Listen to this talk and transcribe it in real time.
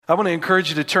I want to encourage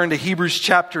you to turn to Hebrews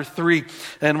chapter 3,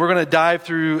 and we're going to dive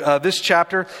through this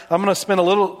chapter. I'm going to spend a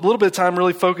little bit of time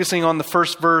really focusing on the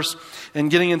first verse and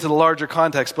getting into the larger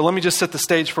context, but let me just set the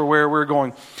stage for where we're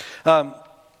going.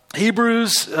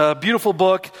 Hebrews, beautiful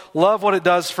book. Love what it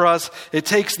does for us. It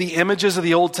takes the images of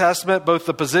the Old Testament, both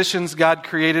the positions God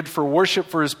created for worship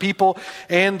for his people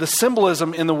and the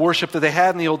symbolism in the worship that they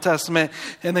had in the Old Testament,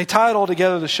 and they tie it all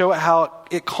together to show how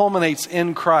it culminates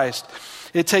in Christ.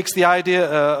 It takes the idea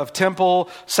of temple,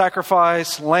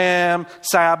 sacrifice, lamb,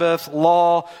 Sabbath,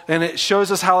 law, and it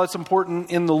shows us how it's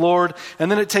important in the Lord.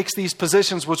 And then it takes these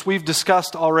positions, which we've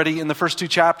discussed already in the first two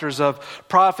chapters of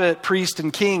prophet, priest,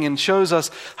 and king, and shows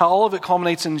us how all of it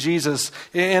culminates in Jesus.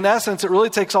 In essence, it really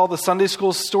takes all the Sunday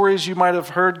school stories you might have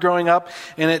heard growing up,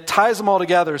 and it ties them all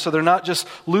together. So they're not just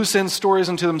loose end stories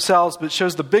unto themselves, but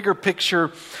shows the bigger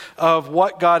picture of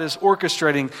what God is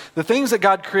orchestrating. The things that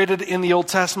God created in the Old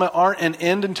Testament aren't an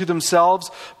end unto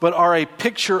themselves, but are a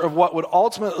picture of what would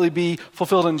ultimately be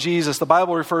fulfilled in Jesus. The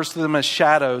Bible refers to them as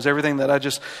shadows, everything that I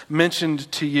just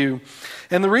mentioned to you.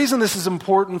 And the reason this is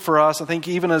important for us, I think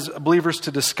even as believers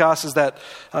to discuss, is that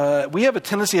we have a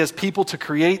tendency as people to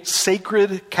create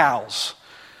sacred cows.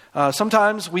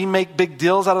 Sometimes we make big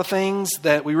deals out of things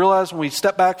that we realize when we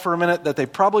step back for a minute that they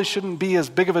probably shouldn't be as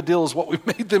big of a deal as what we've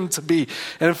made them to be.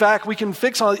 And in fact, we can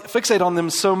fixate on them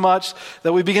so much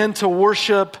that we begin to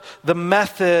worship the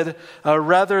method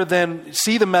rather than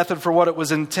see the method for what it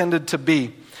was intended to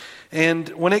be. And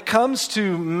when it comes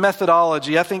to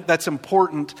methodology, I think that's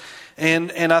important.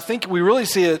 And I think we really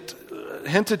see it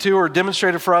hinted to or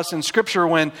demonstrated for us in Scripture.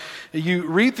 When you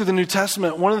read through the New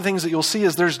Testament, one of the things that you'll see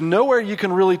is there's nowhere you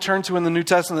can really turn to in the New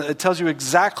Testament that tells you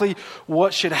exactly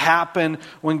what should happen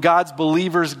when God's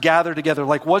believers gather together.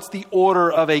 Like, what's the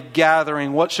order of a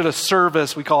gathering? What should a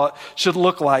service, we call it, should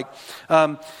look like?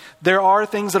 There are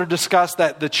things that are discussed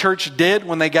that the church did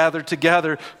when they gathered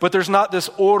together, but there's not this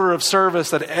order of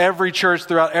service that every church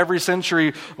throughout every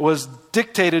century was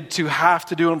dictated to have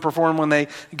to do and perform when they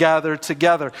gathered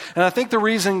together. And I think the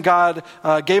reason God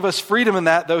gave us freedom in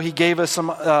that, though he gave us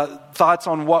some thoughts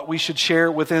on what we should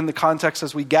share within the context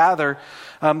as we gather,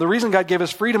 the reason God gave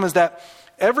us freedom is that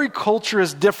every culture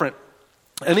is different.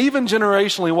 And even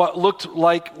generationally,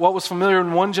 what was familiar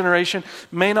in one generation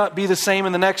may not be the same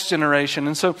in the next generation.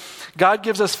 And so God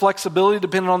gives us flexibility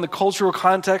depending on the cultural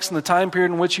context and the time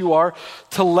period in which you are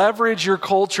to leverage your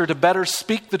culture to better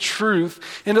speak the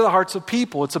truth into the hearts of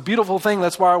people. It's a beautiful thing.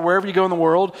 That's why wherever you go in the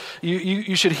world,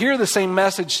 you should hear the same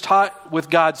message taught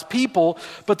with God's people,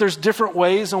 but there's different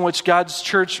ways in which God's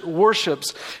church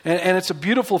worships. And it's a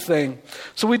beautiful thing.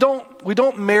 So we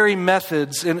don't marry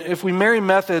methods. And if we marry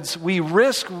methods, we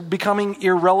risk becoming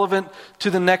irrelevant to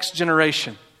the next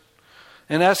generation.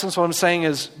 In essence, what I'm saying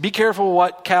is be careful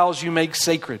what cows you make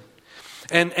sacred.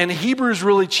 And Hebrews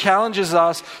really challenges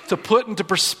us to put into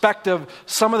perspective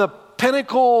some of the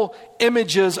pinnacle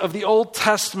images of the Old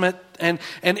Testament and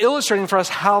illustrating for us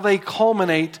how they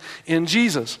culminate in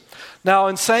Jesus. Now,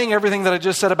 in saying everything that I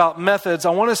just said about methods,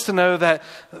 I want us to know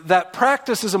that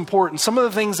practice is important. Some of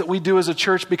the things that we do as a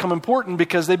church become important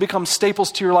because they become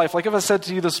staples to your life. Like if I said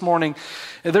to you this morning,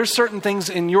 there's certain things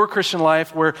in your Christian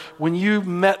life where when you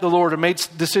met the Lord or made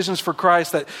decisions for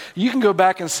Christ that you can go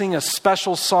back and sing a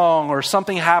special song or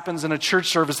something happens in a church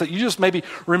service that you just maybe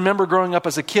remember growing up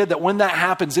as a kid, that when that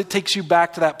happens, it takes you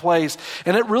back to that place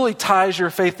and it really ties your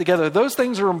faith together. Those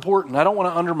things are important. I don't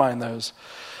want to undermine those.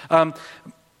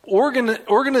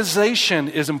 Organization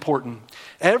is important.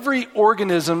 Every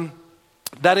organism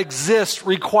that exists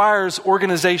requires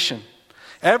organization.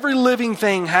 Every living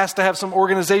thing has to have some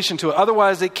organization to it.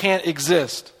 Otherwise, it can't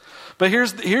exist. But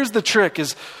here's the trick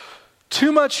is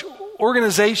too much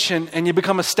organization and you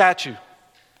become a statue.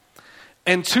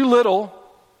 And too little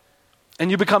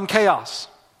and you become chaos.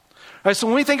 All right, so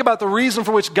when we think about the reason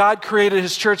for which God created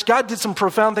his church, God did some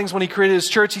profound things when he created his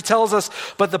church. He tells us,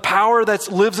 but the power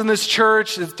that lives in this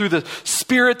church is through the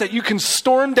Spirit that you can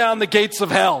storm down the gates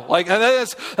of hell. Like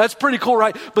that's pretty cool,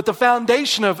 right? But the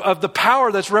foundation of the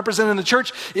power that's represented in the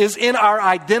church is in our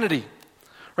identity.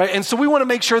 Right? And so we want to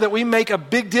make sure that we make a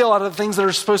big deal out of the things that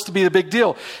are supposed to be the big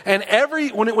deal. And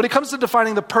when it comes to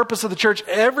defining the purpose of the church,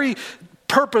 every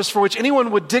purpose for which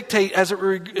anyone would dictate as it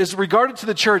is regarded to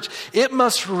the church, it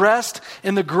must rest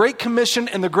in the Great Commission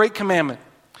and the Great Commandment.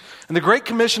 And the Great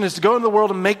Commission is to go into the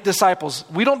world and make disciples.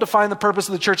 We don't define the purpose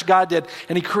of the church, God did.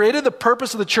 And he created the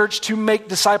purpose of the church to make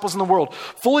disciples in the world,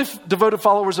 fully devoted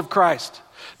followers of Christ.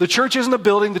 The church isn't a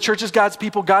building. The church is God's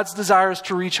people. God's desire is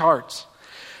to reach hearts.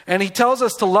 And he tells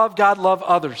us to love God, love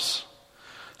others.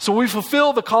 So we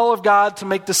fulfill the call of God to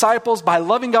make disciples by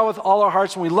loving God with all our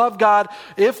hearts. When we love God,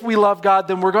 if we love God,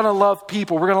 then we're going to love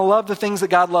people. We're going to love the things that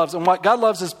God loves. And what God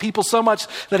loves is people so much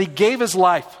that he gave his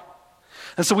life.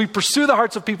 And so we pursue the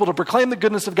hearts of people to proclaim the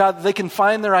goodness of God, that they can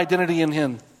find their identity in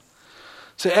him.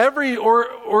 So every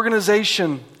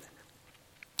organization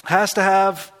has to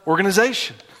have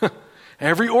organization.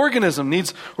 Every organism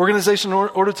needs organization in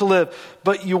order to live.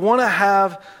 But you want to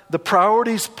have the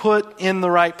priorities put in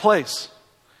the right place.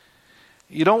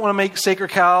 You don't want to make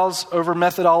sacred cows over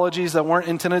methodologies that weren't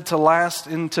intended to last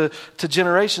into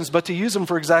generations, but to use them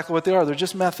for exactly what they are. They're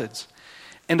just methods.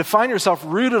 And to find yourself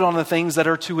rooted on the things that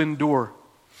are to endure.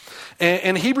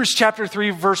 And Hebrews chapter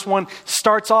 3, verse 1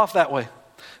 starts off that way.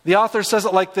 The author says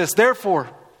it like this: therefore,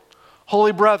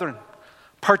 holy brethren,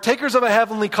 partakers of a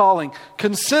heavenly calling,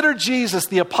 consider Jesus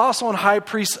the apostle and high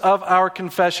priest of our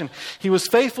confession. He was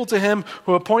faithful to him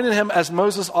who appointed him, as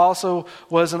Moses also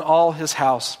was in all his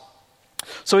house.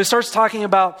 So he starts talking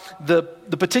about the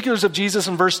particulars of Jesus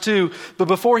in verse 2, but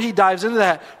before he dives into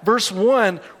that, verse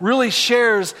 1 really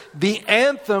shares the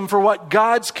anthem for what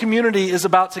God's community is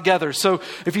about together. So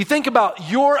if you think about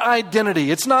your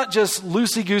identity, it's not just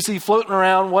loosey-goosey floating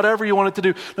around, whatever you want it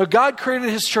to do. No, God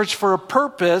created his church for a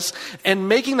purpose, and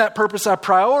making that purpose a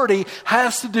priority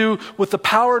has to do with the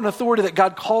power and authority that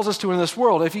God calls us to in this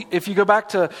world. If you go back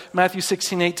to Matthew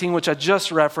 16:18, which I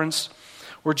just referenced,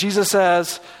 where Jesus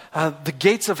says, the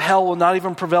gates of hell will not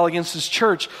even prevail against his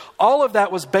church. All of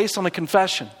that was based on a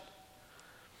confession.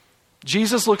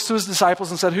 Jesus looks to his disciples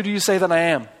and said, who do you say that I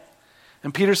am?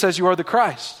 And Peter says, you are the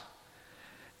Christ.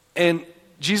 And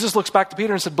Jesus looks back to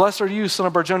Peter and said, blessed are you, son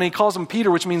of Barjona. He calls him Peter,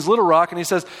 which means little rock. And he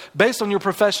says, based on your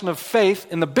profession of faith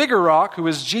in the bigger rock, who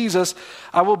is Jesus,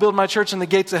 I will build my church and the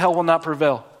gates of hell will not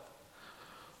prevail.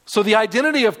 So the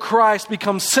identity of Christ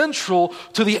becomes central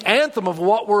to the anthem of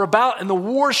what we're about and the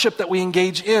worship that we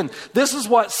engage in. This is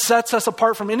what sets us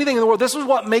apart from anything in the world. This is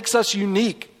what makes us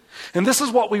unique. And this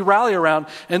is what we rally around.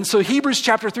 And so Hebrews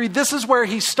chapter 3, this is where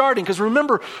he's starting. Because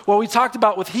remember, what we talked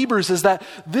about with Hebrews is that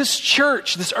this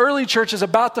church, this early church, is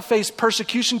about to face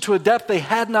persecution to a depth they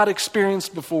had not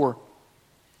experienced before.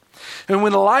 And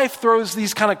when life throws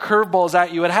these kind of curveballs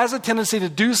at you, it has a tendency to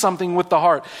do something with the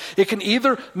heart. It can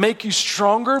either make you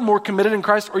stronger, more committed in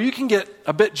Christ, or you can get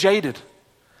a bit jaded.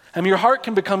 And your heart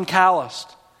can become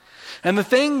calloused. And the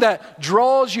thing that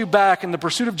draws you back in the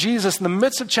pursuit of Jesus in the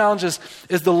midst of challenges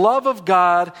is the love of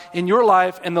God in your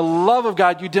life and the love of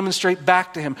God you demonstrate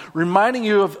back to him, reminding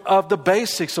you of the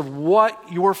basics of what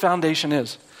your foundation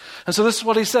is. And so this is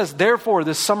what he says. Therefore,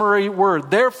 this summary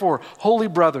word, therefore, holy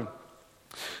brethren.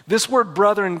 This word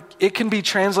brethren, it can be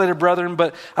translated brethren,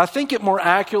 but I think it more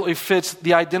accurately fits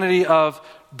the identity of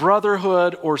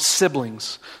brotherhood or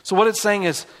siblings. So what it's saying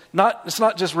is, it's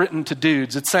not just written to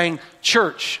dudes. It's saying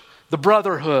church, the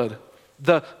brotherhood,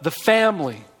 the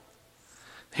family.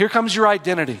 Here comes your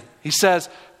identity. He says,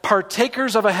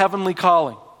 partakers of a heavenly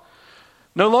calling.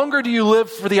 No longer do you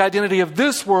live for the identity of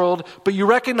this world, but you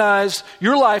recognize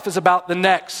your life is about the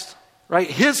next. Right?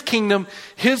 His kingdom,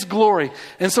 his glory.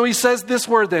 And so he says this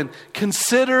word then,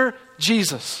 consider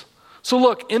Jesus. So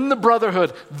look, in the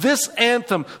brotherhood, this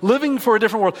anthem, living for a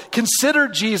different world, consider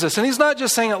Jesus. And he's not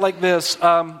just saying it like this,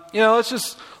 let's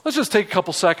just take a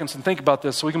couple seconds and think about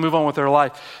this so we can move on with our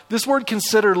life. This word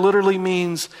consider literally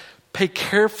means pay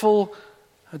careful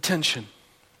attention.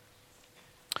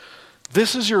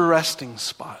 This is your resting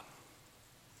spot.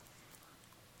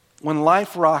 When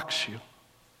life rocks you,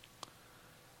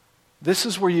 this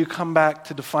is where you come back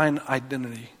to define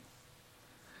identity.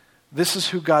 This is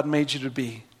who God made you to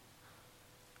be.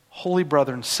 Holy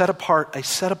brethren, a set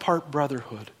apart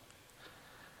brotherhood.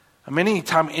 I mean,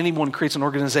 anytime anyone creates an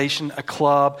organization, a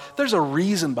club, there's a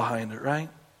reason behind it, right?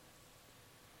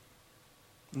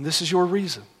 And this is your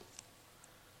reason.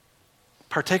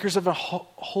 Partakers of a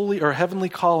holy or heavenly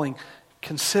calling,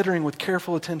 considering with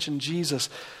careful attention Jesus,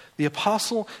 the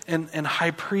apostle and high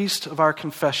priest of our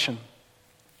confession.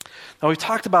 Now, we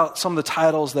talked about some of the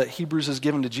titles that Hebrews has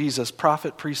given to Jesus,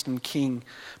 prophet, priest, and king.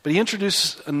 But he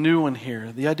introduced a new one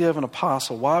here, the idea of an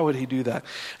apostle. Why would he do that?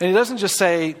 And he doesn't just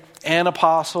say an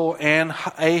apostle and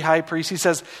a high priest. He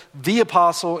says the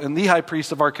apostle and the high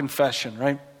priest of our confession,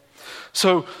 right?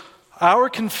 So our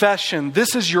confession,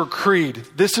 this is your creed.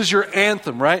 This is your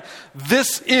anthem, right?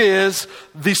 This is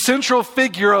the central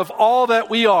figure of all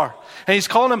that we are. And he's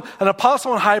calling him an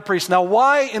apostle and high priest. Now,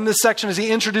 why in this section is he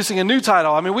introducing a new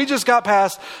title? I mean, we just got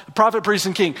past prophet, priest,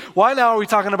 and king. Why now are we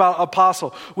talking about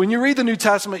apostle? When you read the New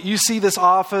Testament, you see this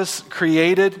office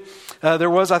created There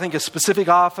was, I think, a specific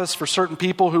office for certain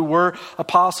people who were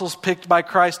apostles picked by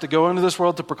Christ to go into this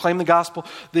world to proclaim the gospel.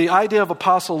 The idea of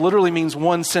apostle literally means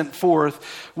one sent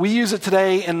forth. We use it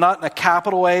today in not in a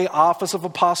capital A, office of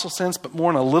apostle sense, but more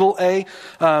in a little a,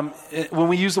 when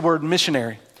we use the word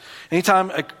missionary. Anytime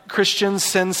a Christian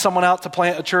sends someone out to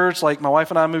plant a church, like my wife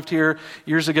and I moved here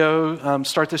years ago,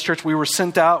 start this church, we were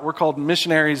sent out. We're called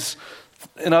missionaries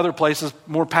in other places,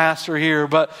 more pastor here,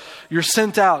 but you're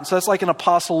sent out. And so that's like an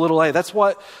apostle little a. That's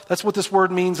what this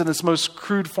word means in its most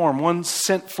crude form, one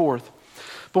sent forth.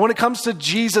 But when it comes to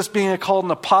Jesus being called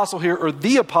an apostle here, or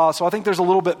the apostle, I think there's a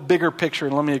little bit bigger picture,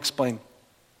 and let me explain.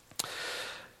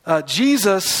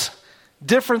 Jesus,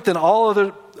 different than all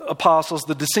other apostles,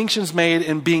 the distinctions made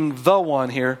in being the one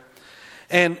here.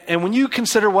 And when you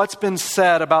consider what's been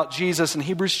said about Jesus in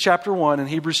Hebrews chapter 1 and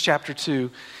Hebrews chapter 2,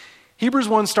 Hebrews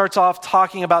 1 starts off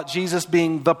talking about Jesus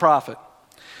being the prophet.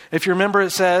 If you remember,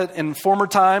 it said in former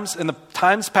times, in the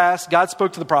times past, God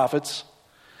spoke to the prophets.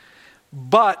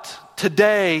 But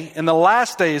today, in the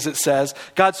last days, it says,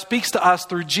 God speaks to us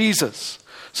through Jesus.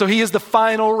 So he is the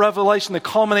final revelation, the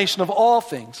culmination of all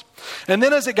things. And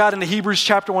then as it got into Hebrews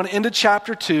chapter 1 into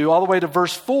chapter 2, all the way to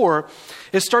verse 4,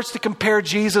 it starts to compare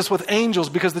Jesus with angels,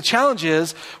 because the challenge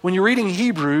is, when you're reading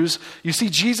Hebrews, you see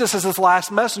Jesus as this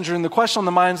last messenger, and the question on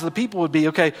the minds of the people would be,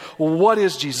 okay, well, what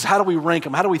is Jesus? How do we rank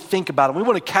him? How do we think about him? We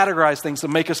want to categorize things that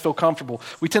make us feel comfortable.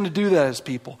 We tend to do that as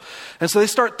people. And so they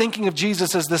start thinking of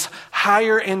Jesus as this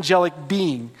higher angelic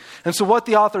being. And so what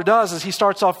the author does is he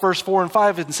starts off verse 4 and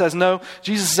 5 and says, no,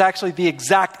 Jesus is actually the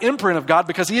exact imprint of God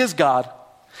because he is God.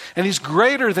 And he's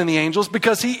greater than the angels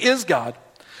because he is God.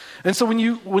 And so when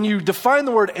you define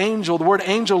the word angel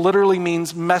literally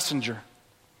means messenger.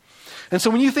 And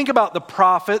so when you think about the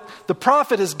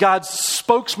prophet is God's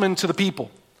spokesman to the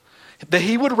people. That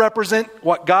he would represent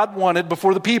what God wanted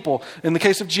before the people. In the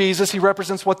case of Jesus, he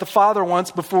represents what the Father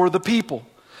wants before the people.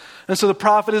 And so the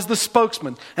prophet is the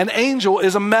spokesman. An angel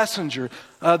is a messenger.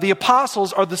 The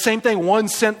apostles are the same thing, one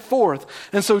sent forth.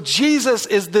 And so Jesus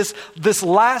is this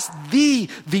last, the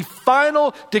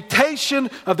final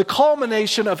dictation of the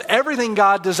culmination of everything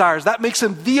God desires. That makes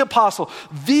him the apostle,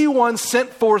 the one sent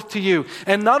forth to you.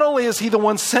 And not only is he the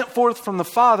one sent forth from the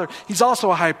Father, he's also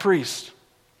a high priest.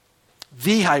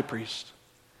 The high priest.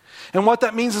 And what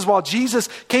that means is while Jesus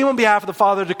came on behalf of the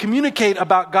Father to communicate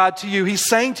about God to you, he's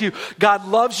saying to you, God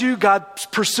loves you, God's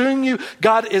pursuing you,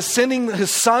 God is sending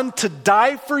his Son to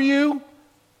die for you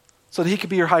so that he could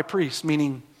be your high priest,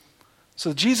 meaning so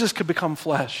that Jesus could become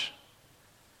flesh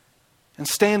and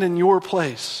stand in your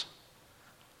place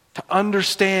to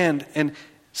understand and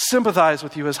sympathize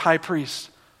with you as high priest,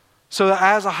 so that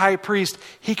as a high priest,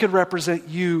 he could represent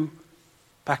you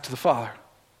back to the Father.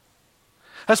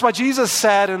 That's why Jesus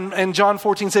said in John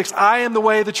 14:6, I am the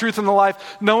way, the truth, and the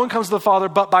life. No one comes to the Father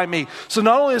but by me. So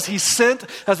not only is he sent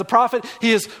as the prophet,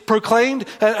 he is proclaimed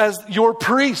as your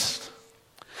priest.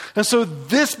 And so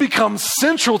this becomes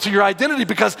central to your identity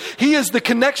because he is the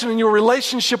connection in your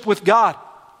relationship with God.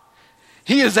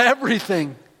 He is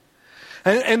everything.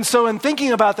 And so in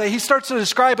thinking about that, he starts to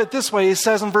describe it this way. He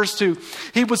says in verse 2,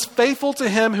 he was faithful to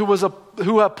him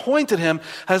who appointed him,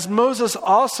 as Moses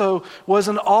also was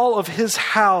in all of his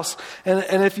house.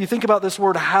 And if you think about this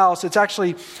word house, it's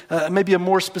actually maybe a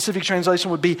more specific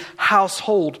translation would be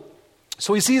household.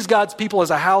 So he sees God's people as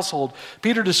a household.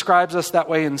 Peter describes us that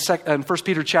way in 1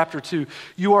 Peter chapter 2.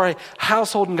 You are a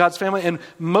household in God's family, and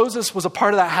Moses was a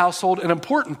part of that household, an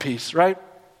important piece, right?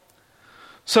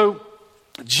 So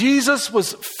Jesus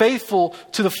was faithful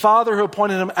to the Father who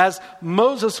appointed him, as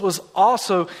Moses was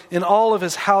also in all of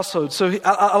his household. So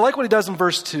I like what he does in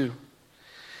verse 2.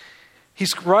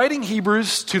 He's writing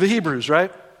Hebrews to the Hebrews,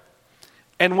 right?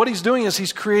 And what he's doing is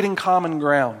he's creating common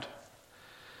ground.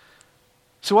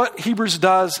 So what Hebrews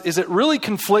does is it really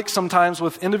conflicts sometimes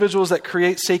with individuals that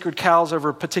create sacred cows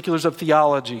over particulars of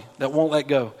theology that won't let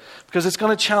go, because it's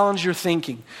going to challenge your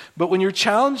thinking. But when you're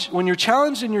challenged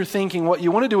in your thinking, what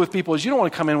you want to do with people is you don't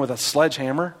want to come in with a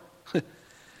sledgehammer.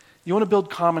 You want to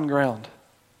build common ground.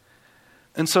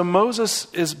 And so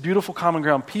Moses is beautiful common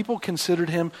ground. People considered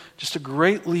him just a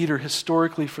great leader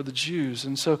historically for the Jews.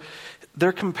 And so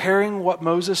they're comparing what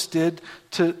Moses did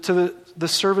to the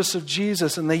service of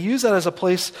Jesus, and they use that as a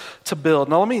place to build.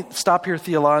 Now let me stop here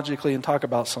theologically and talk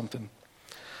about something.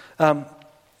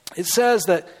 It says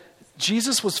that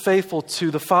Jesus was faithful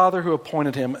to the Father who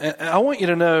appointed him. And I want you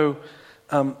to know,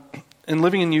 in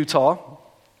living in Utah,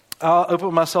 I'll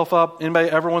open myself up. Anybody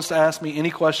ever wants to ask me any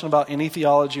question about any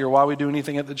theology or why we do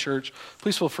anything at the church,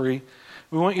 please feel free.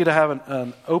 We want you to have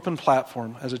an open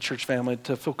platform as a church family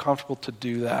to feel comfortable to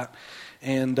do that.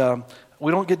 And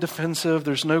we don't get defensive.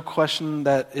 There's no question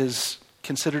that is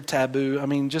considered taboo? I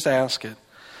mean, just ask it.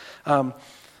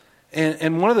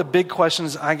 And one of the big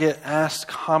questions I get asked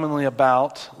commonly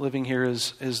about living here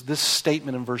is this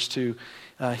statement in verse 2,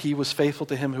 he was faithful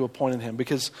to him who appointed him.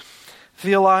 Because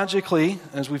theologically,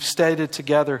 as we've stated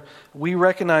together, we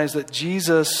recognize that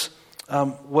Jesus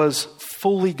was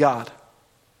fully God.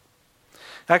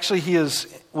 Actually,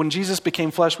 when Jesus became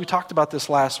flesh, we talked about this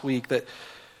last week, that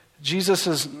Jesus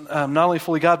is not only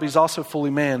fully God, but he's also fully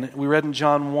man. We read in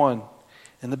John 1,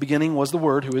 in the beginning was the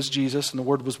Word, who is Jesus, and the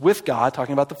Word was with God,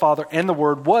 talking about the Father, and the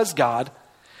Word was God.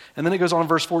 And then it goes on in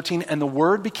verse 14, and the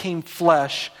Word became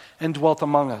flesh and dwelt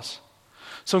among us.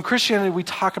 So in Christianity, we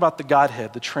talk about the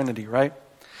Godhead, the Trinity, right?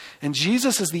 And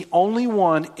Jesus is the only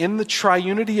one in the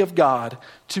triunity of God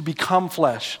to become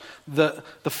flesh. The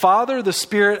Father, the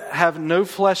Spirit have no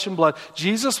flesh and blood.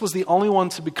 Jesus was the only one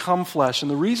to become flesh. And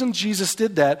the reason Jesus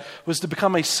did that was to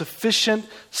become a sufficient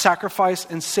sacrifice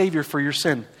and Savior for your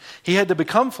sin. He had to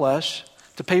become flesh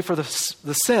to pay for the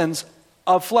sins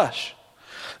of flesh.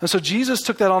 And so Jesus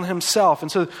took that on himself.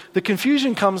 And so the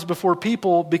confusion comes before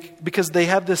people because they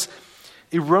have this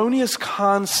erroneous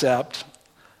concept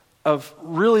of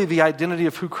really the identity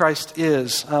of who Christ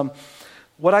is.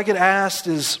 What I get asked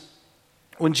is,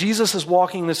 when Jesus is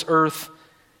walking this earth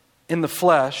in the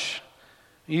flesh,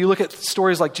 you look at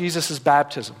stories like Jesus'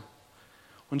 baptism.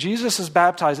 When Jesus is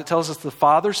baptized, it tells us the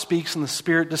Father speaks and the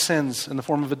Spirit descends in the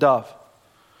form of a dove.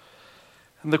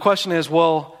 And the question is,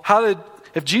 well,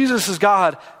 if Jesus is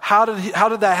God, how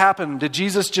did that happen? Did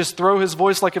Jesus just throw his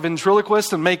voice like a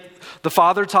ventriloquist and make the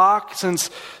Father talk since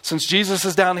Jesus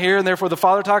is down here and therefore the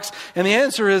Father talks? And the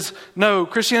answer is no,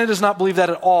 Christianity does not believe that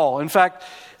at all. In fact,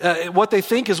 what they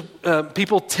think is,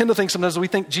 people tend to think sometimes we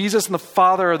think Jesus and the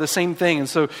Father are the same thing. And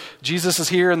so Jesus is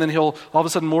here and then he'll all of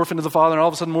a sudden morph into the Father and all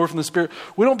of a sudden morph into the Spirit.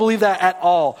 We don't believe that at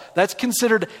all. That's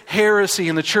considered heresy,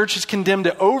 and the church has condemned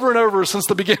it over and over since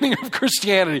the beginning of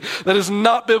Christianity. That is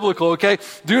not biblical, okay?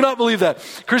 Do not believe that.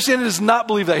 Christianity does not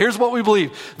believe that. Here's what we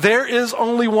believe. There is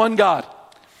only one God.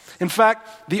 In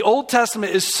fact, the Old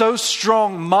Testament is so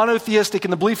strong, monotheistic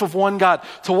in the belief of one God.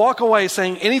 To walk away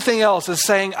saying anything else is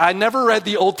saying, I never read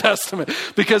the Old Testament.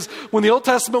 Because when the Old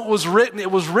Testament was written, it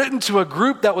was written to a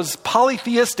group that was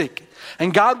polytheistic.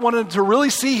 And God wanted to really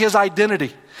see his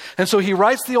identity. And so he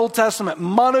writes the Old Testament,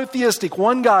 monotheistic,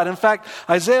 one God. In fact,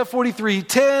 Isaiah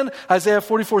 43:10, Isaiah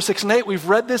 44:6 and 8, we've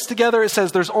read this together. It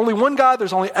says there's only one God,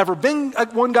 there's only ever been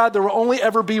one God, there will only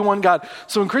ever be one God.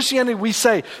 So in Christianity, we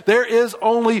say there is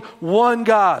only one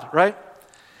God, right?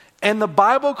 And the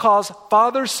Bible calls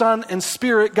Father, Son, and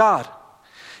Spirit God.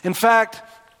 In fact,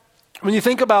 when you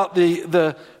think about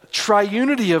the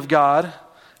triunity of God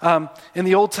in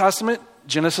the Old Testament,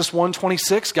 Genesis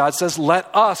 1:26, God says,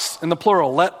 let us, in the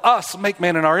plural, let us make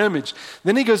man in our image.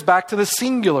 Then he goes back to the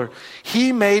singular.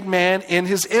 He made man in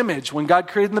his image. When God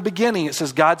created in the beginning, it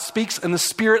says God speaks and the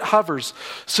Spirit hovers.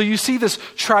 So you see this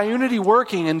triunity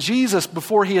working in Jesus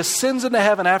before he ascends into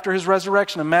heaven after his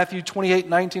resurrection in Matthew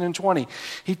 28:19 and 20.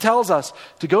 He tells us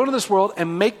to go into this world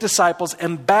and make disciples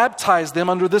and baptize them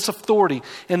under this authority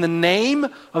in the name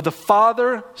of the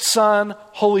Father, Son,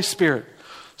 Holy Spirit.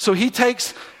 So he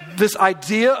takes this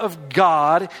idea of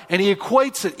God and he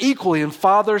equates it equally in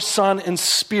Father, Son, and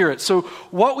Spirit. So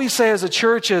what we say as a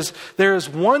church is there is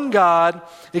one God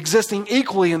existing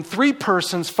equally in three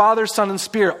persons, Father, Son, and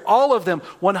Spirit. All of them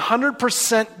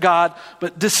 100% God,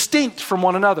 but distinct from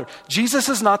one another. Jesus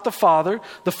is not the Father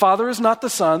is not the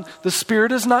Son, the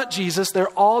Spirit is not Jesus. They're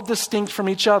all distinct from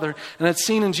each other. And it's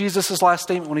seen in Jesus' last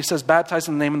statement when he says, baptize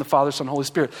in the name of the Father, Son, and Holy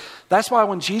Spirit. That's why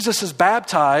when Jesus is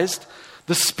baptized,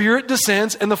 the Spirit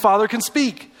descends and the Father can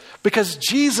speak, because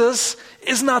Jesus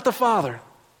is not the Father.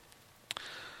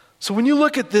 So when you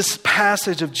look at this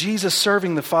passage of Jesus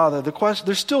serving the Father,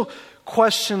 there's still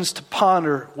questions to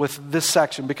ponder with this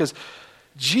section, because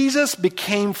Jesus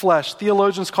became flesh.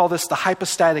 Theologians call this the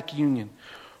hypostatic union,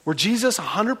 where Jesus,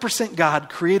 100% God,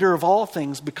 creator of all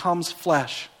things, becomes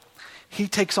flesh. He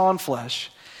takes on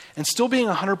flesh, and still being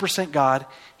 100% God,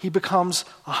 he becomes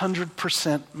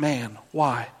 100% man.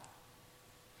 Why?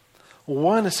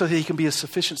 One is so that he can be a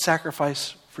sufficient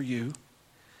sacrifice for you.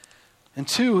 And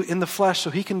two, in the flesh, so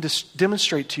he can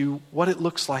demonstrate to you what it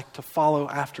looks like to follow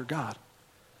after God.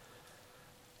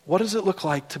 What does it look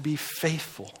like to be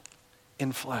faithful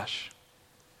in flesh?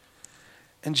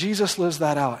 And Jesus lives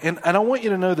that out. And I want you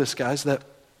to know this, guys, that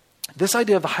this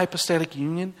idea of the hypostatic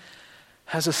union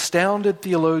has astounded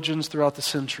theologians throughout the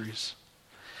centuries.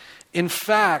 In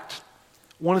fact,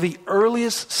 one of the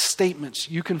earliest statements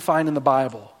you can find in the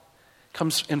Bible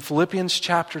comes in Philippians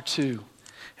chapter 2.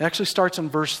 It actually starts in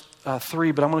verse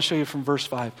 3, but I'm going to show you from verse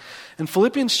 5. In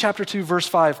Philippians chapter 2, verse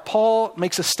 5, Paul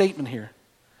makes a statement here.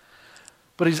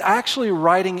 but he's actually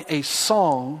writing a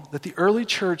song that the early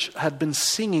church had been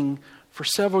singing for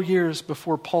several years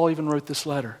before Paul even wrote this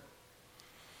letter.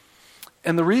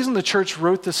 And the reason the church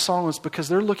wrote this song is because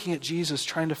they're looking at Jesus,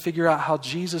 trying to figure out how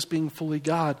Jesus being fully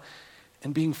God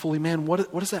and being fully man,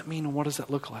 what does that mean and what does that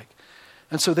look like?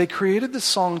 And so they created this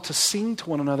song to sing to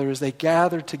one another as they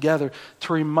gathered together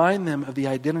to remind them of the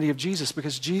identity of Jesus,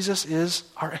 because Jesus is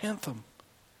our anthem.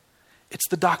 It's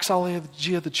the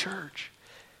doxology of the church.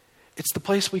 It's the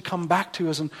place we come back to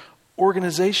as an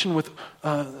organization with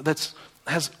an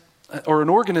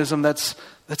organism that's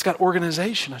got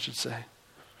organization, I should say.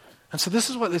 And so this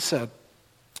is what they said.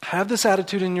 Have this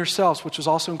attitude in yourselves, which was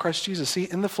also in Christ Jesus. See,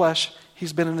 in the flesh,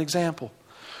 he's been an example.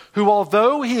 Who,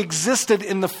 although he existed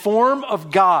in the form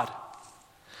of God,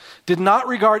 did not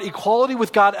regard equality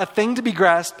with God a thing to be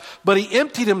grasped, but he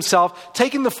emptied himself,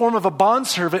 taking the form of a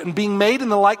bondservant and being made in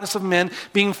the likeness of men,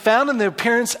 being found in the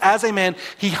appearance as a man,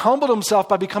 he humbled himself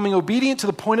by becoming obedient to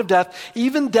the point of death,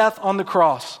 even death on the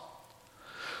cross.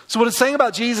 So what it's saying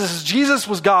about Jesus is Jesus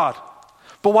was God.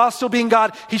 But while still being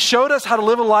God, he showed us how to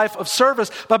live a life of service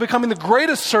by becoming the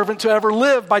greatest servant to ever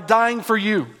live by dying for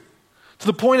you, to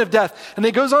the point of death. And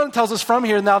it goes on and tells us from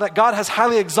here now that God has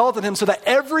highly exalted him so that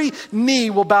every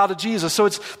knee will bow to Jesus. So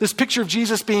it's this picture of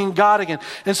Jesus being God again.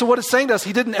 And so what it's saying to us,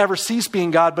 he didn't ever cease being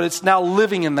God, but it's now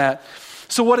living in that.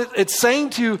 So what it's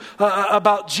saying to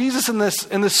about Jesus in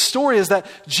this story is that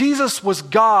Jesus was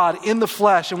God in the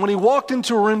flesh. And when he walked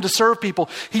into a room to serve people,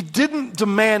 he didn't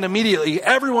demand immediately,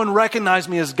 everyone recognize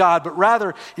me as God, but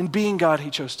rather in being God, he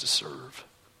chose to serve.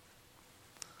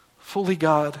 Fully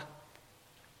God,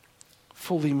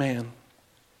 fully man.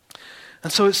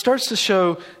 And so it starts to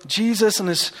show Jesus and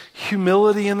his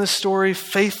humility in this story,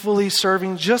 faithfully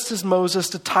serving just as Moses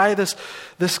to tie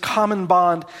this common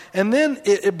bond. And then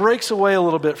it breaks away a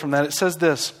little bit from that. It says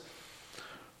this,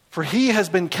 for he has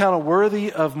been counted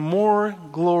worthy of more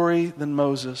glory than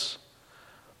Moses.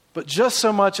 But just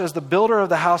so much as the builder of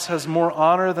the house has more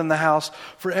honor than the house,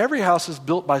 for every house is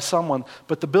built by someone,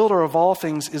 but the builder of all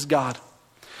things is God.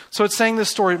 So it's saying this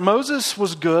story, Moses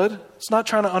was good. It's not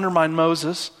trying to undermine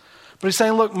Moses. But he's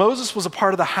saying, look, Moses was a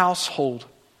part of the household.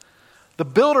 The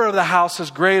builder of the house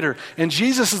is greater. And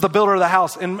Jesus is the builder of the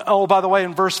house. And oh, by the way,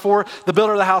 in verse 4, the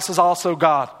builder of the house is also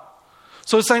God.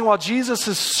 So it's saying while Jesus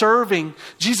is serving,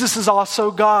 Jesus is also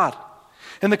God.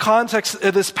 In the context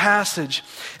of this passage.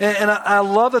 And I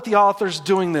love that the author's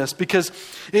doing this because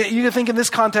you can think in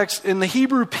this context, in the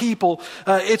Hebrew people,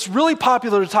 it's really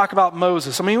popular to talk about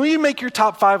Moses. I mean, when you make your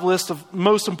top 5 list of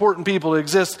most important people to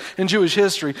exist in Jewish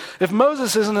history, if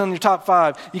Moses isn't in your top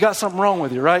 5, you got something wrong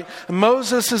with you, right? And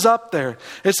Moses is up there.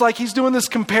 It's like he's doing this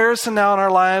comparison now in our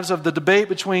lives of the debate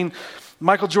between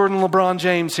Michael Jordan and LeBron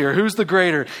James here. Who's the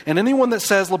greater? And anyone that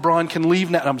says LeBron can leave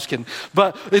now, I'm just kidding.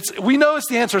 But we know it's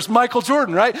the answer. It's Michael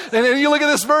Jordan, right? And then you look at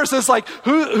this verse, it's like,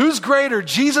 who's greater,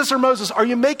 Jesus or Moses? Are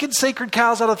you making sacred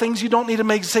cows out of things you don't need to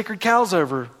make sacred cows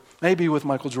over? Maybe with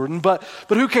Michael Jordan, but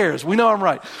who cares? We know I'm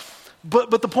right. But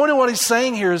the point of what he's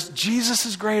saying here is Jesus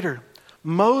is greater.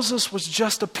 Moses was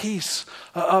just a piece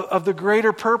of the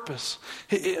greater purpose.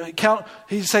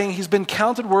 He's saying he's been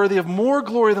counted worthy of more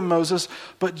glory than Moses,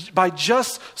 but by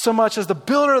just so much as the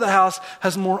builder of the house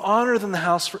has more honor than the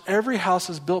house, for every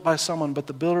house is built by someone, but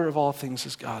the builder of all things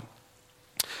is God.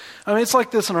 I mean, it's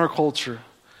like this in our culture.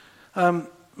 And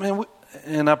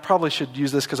I probably should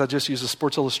use this because I just used a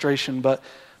Sports Illustration, but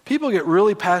people get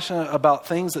really passionate about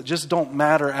things that just don't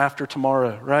matter after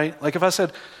tomorrow, right? Like if I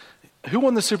said, who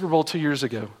won the Super Bowl 2 years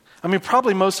ago? I mean,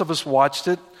 probably most of us watched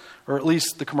it, or at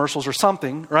least the commercials or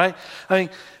something, right? I mean,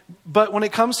 but when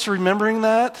it comes to remembering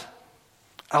that,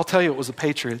 I'll tell you it was the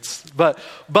Patriots. But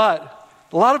a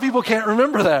lot of people can't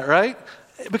remember that, right?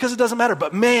 Because it doesn't matter.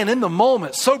 But man, in the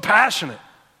moment, so passionate.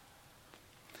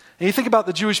 And you think about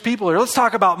the Jewish people here. Let's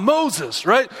talk about Moses,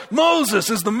 right?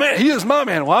 Moses is the man. He is my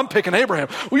man. Well, I'm picking Abraham.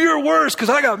 Well, you're worse because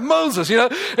I got Moses, you know.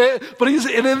 But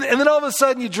and then all of a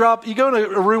sudden you go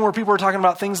in a room where people are talking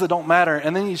about things that don't matter,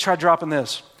 and then you try dropping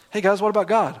this. Hey guys, what about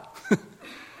God?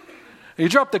 You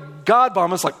drop the God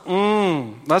bomb, it's like,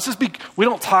 we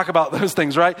don't talk about those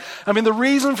things, right? I mean, the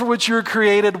reason for which you were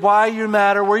created, why you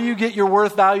matter, where you get your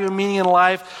worth, value, and meaning in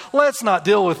life, let's not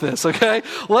deal with this, okay?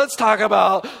 Let's talk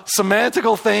about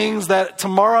semantical things that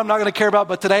tomorrow I'm not going to care about,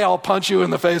 but today I'll punch you in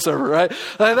the face over, right?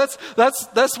 That's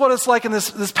what it's like in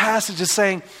this passage is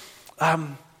saying,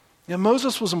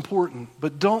 Moses was important,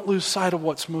 but don't lose sight of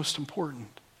what's most important.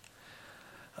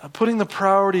 Putting the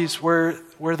priorities where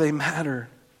they matter.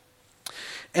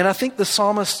 And I think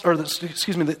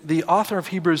the author of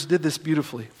Hebrews did this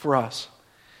beautifully for us.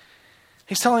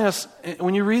 He's telling us,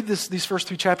 when you read these first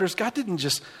 3 chapters, God didn't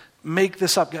just make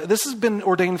this up. This has been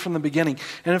ordained from the beginning.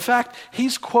 And in fact,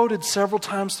 he's quoted several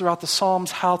times throughout the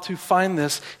Psalms how to find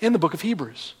this in the book of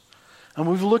Hebrews. And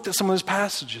we've looked at some of those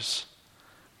passages.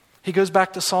 He goes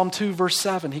back to Psalm 2, verse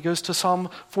 7. He goes to Psalm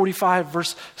 45,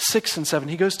 verse 6 and 7.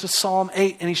 He goes to Psalm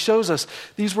 8, and he shows us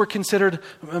these were considered,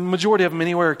 a majority of them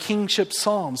anyway, kingship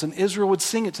psalms. And Israel would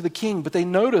sing it to the king. But they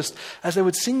noticed, as they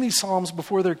would sing these psalms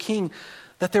before their king,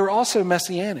 that they were also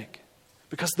messianic.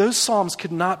 Because those psalms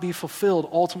could not be fulfilled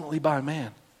ultimately by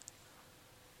man.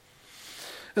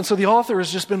 And so the author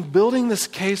has just been building this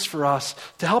case for us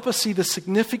to help us see the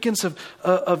significance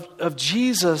of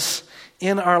Jesus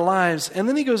in our lives. And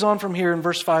then he goes on from here in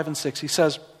verse 5 and 6. He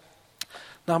says,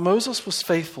 now Moses was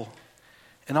faithful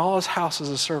in all his house as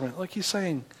a servant. Like he's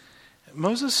saying,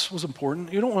 Moses was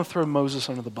important. You don't want to throw Moses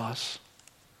under the bus.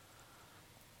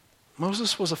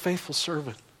 Moses was a faithful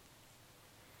servant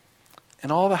in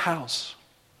all the house.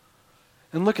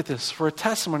 And look at this, for a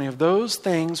testimony of those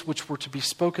things which were to be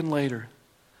spoken later.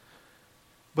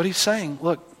 But he's saying,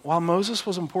 look, while Moses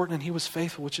was important and he was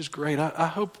faithful, which is great, I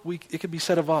hope it could be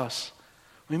said of us.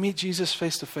 We meet Jesus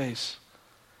face to face.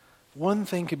 One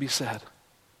thing could be said.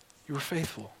 You were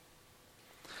faithful.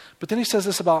 But then he says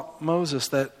this about Moses,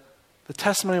 that the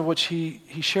testimony of which he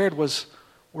shared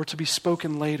were to be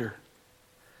spoken later.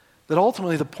 That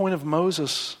ultimately the point of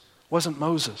Moses wasn't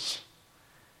Moses.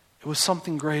 It was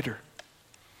something greater.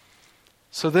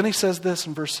 So then he says this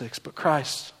in verse 6, but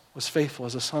Christ was faithful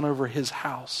as a son over his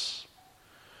house,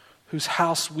 whose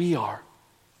house we are,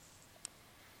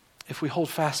 if we hold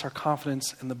fast our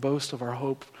confidence and the boast of our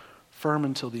hope firm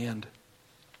until the end.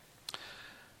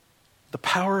 The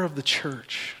power of the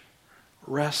church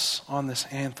rests on this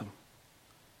anthem.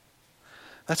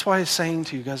 That's why he's saying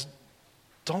to you guys,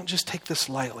 don't just take this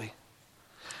lightly.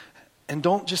 And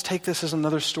don't just take this as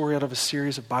another story out of a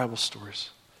series of Bible stories.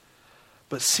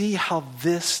 But see how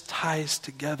this ties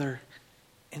together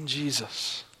in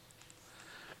Jesus.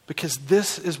 Because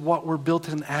this is what we're built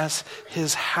in as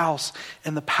his house.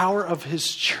 And the power of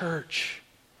his church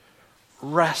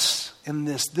rests in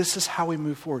this. This is how we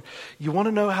move forward. You want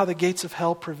to know how the gates of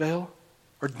hell prevail?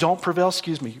 Or don't prevail,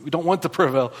 excuse me. We don't want to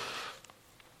prevail.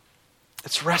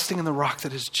 It's resting in the rock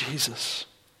that is Jesus.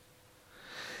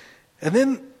 And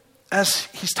then as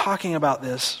he's talking about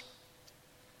this,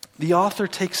 the author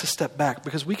takes a step back,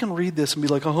 because we can read this and be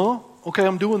like, okay,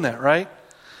 I'm doing that, right?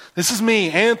 This is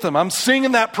me, anthem. I'm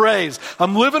singing that praise.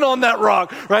 I'm living on that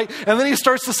rock, right? And then he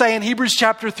starts to say in Hebrews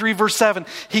chapter 3, verse 7,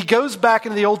 he goes back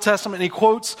into the Old Testament and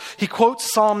he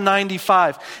quotes Psalm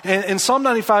 95. And Psalm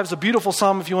 95 is a beautiful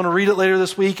psalm if you want to read it later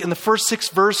this week. In the first 6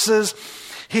 verses,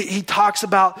 he talks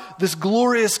about this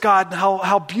glorious God and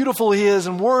how beautiful he is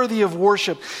and worthy of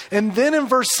worship. And then in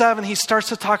verse 7, he starts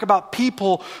to talk about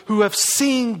people who have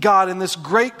seen God in this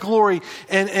great glory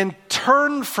and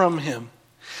turned from him.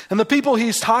 And the people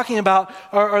he's talking about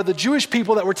are the Jewish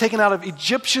people that were taken out of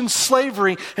Egyptian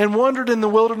slavery and wandered in the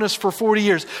wilderness for 40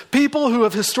 years. People who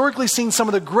have historically seen some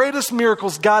of the greatest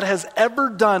miracles God has ever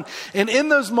done. And in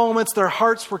those moments, their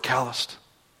hearts were calloused.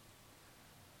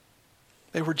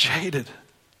 They were jaded.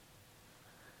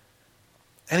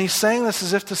 And he's saying this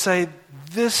as if to say,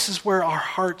 this is where our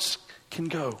hearts can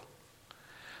go.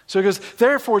 So he goes,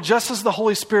 therefore, just as the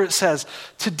Holy Spirit says,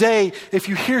 today, if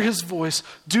you hear his voice,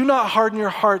 do not harden your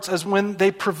hearts as when they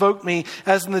provoked me,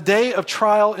 as in the day of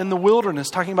trial in the wilderness,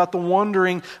 talking about the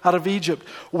wandering out of Egypt,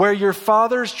 where your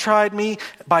fathers tried me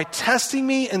by testing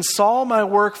me and saw my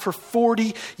work for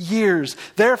 40 years.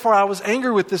 Therefore, I was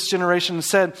angry with this generation and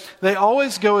said, they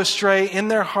always go astray in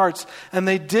their hearts, and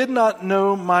they did not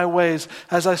know my ways.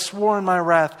 As I swore in my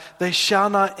wrath, they shall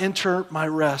not enter my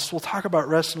rest. We'll talk about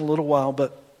rest in a little while,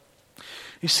 but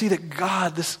you see that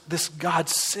God, this God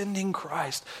sending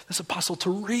Christ, this apostle,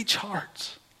 to reach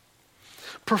hearts,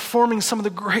 performing some of the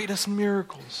greatest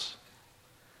miracles.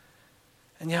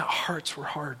 And yet hearts were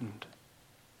hardened,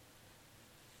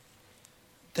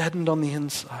 deadened on the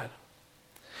inside.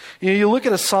 You look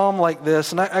at a psalm like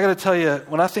this, and I got to tell you,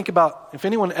 when I think about if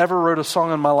anyone ever wrote a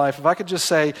song in my life, if I could just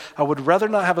say, I would rather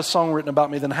not have a song written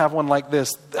about me than have one like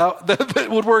this, that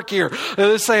would work here.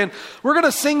 They're saying, we're going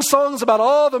to sing songs about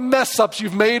all the mess ups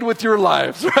you've made with your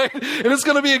lives, right? And it's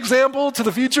going to be example to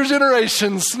the future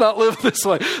generations not live this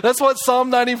way. That's what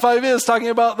Psalm 95 is, talking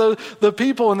about the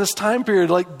people in this time period.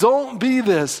 Like, don't be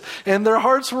this. And their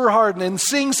hearts were hardened and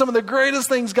seeing some of the greatest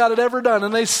things God had ever done,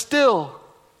 and they still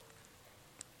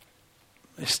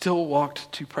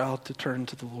walked too proud to turn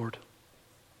to the Lord.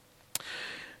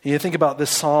 You think about this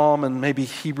psalm and maybe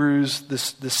Hebrews,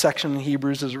 this section in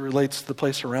Hebrews as it relates to the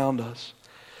place around us.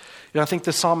 I think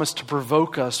this psalm is to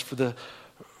provoke us for the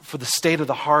state of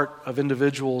the heart of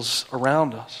individuals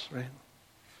around us, right?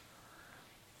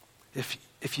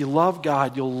 If you love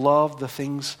God, you'll love the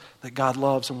things that God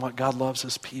loves and what God loves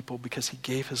as people because he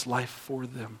gave his life for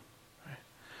them.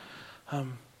 Right?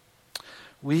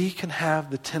 We can have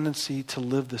the tendency to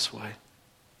live this way.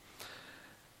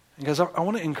 And guys, I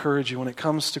want to encourage you when it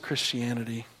comes to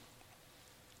Christianity,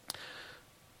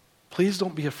 please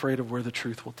don't be afraid of where the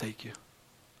truth will take you.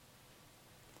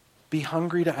 Be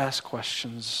hungry to ask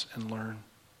questions and learn.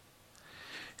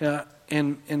 Yeah,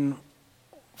 in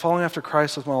following after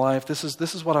Christ with my life, this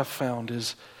is what I've found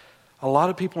is a lot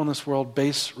of people in this world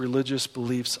base religious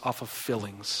beliefs off of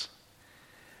feelings.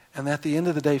 And at the end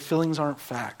of the day, feelings aren't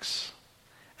facts.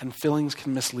 And feelings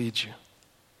can mislead you.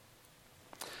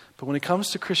 But when it comes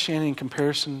to Christianity in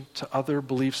comparison to other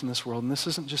beliefs in this world, and this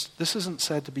isn't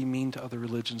said to be mean to other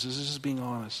religions, this is just being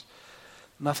honest.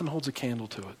 Nothing holds a candle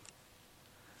to it.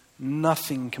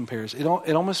 Nothing compares. It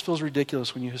almost feels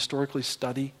ridiculous when you historically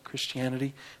study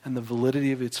Christianity and the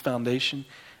validity of its foundation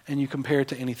and you compare it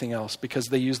to anything else because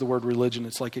they use the word religion.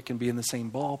 It's like it can be in the same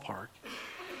ballpark.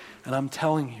 And I'm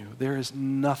telling you, there is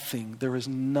nothing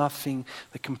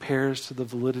that compares to the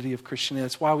validity of Christianity.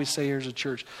 That's why we say here as a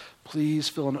church, please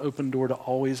feel an open door to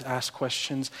always ask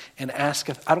questions and ask.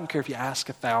 I don't care if you ask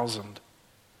 1,000.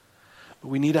 But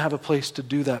we need to have a place to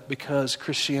do that because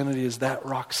Christianity is that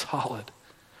rock solid.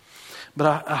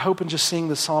 But I hope in just seeing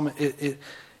the psalm, it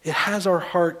has our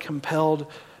heart compelled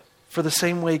for the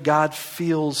same way God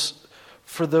feels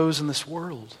for those in this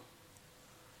world.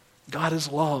 God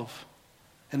is love.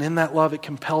 And in that love, it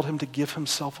compelled him to give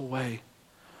himself away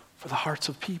for the hearts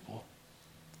of people.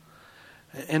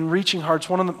 And reaching hearts,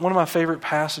 one of my favorite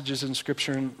passages in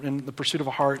Scripture in the pursuit of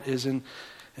a heart is in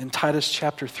Titus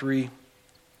chapter 3,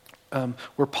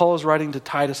 where Paul is writing to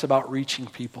Titus about reaching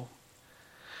people.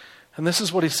 And this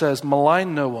is what he says: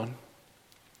 malign no one,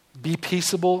 be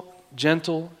peaceable,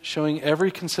 gentle, showing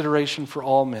every consideration for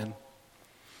all men.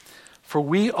 For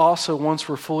we also once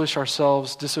were foolish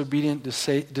ourselves, disobedient,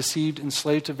 deceived,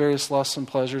 enslaved to various lusts and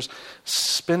pleasures,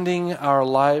 spending our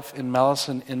life in malice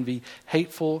and envy,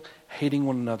 hateful, hating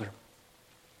one another.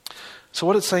 So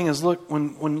what it's saying is, look,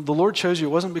 when the Lord chose you,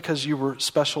 it wasn't because you were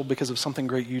special because of something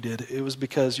great you did. It was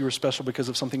because you were special because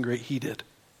of something great he did.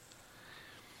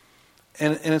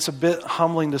 And it's a bit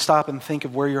humbling to stop and think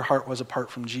of where your heart was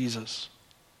apart from Jesus.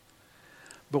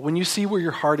 But when you see where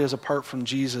your heart is apart from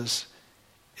Jesus,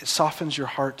 it softens your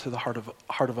heart to the heart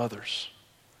of others.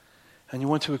 And you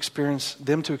want to experience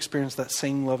them to experience that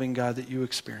same loving God that you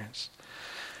experienced.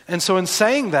 And so in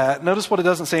saying that, notice what it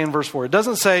doesn't say in verse 4. It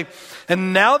doesn't say,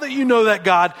 and now that you know that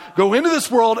God, go into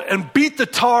this world and beat the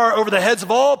tar over the heads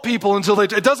of all people until they...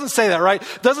 It doesn't say that, right?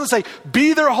 It doesn't say,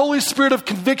 be their Holy Spirit of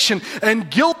conviction and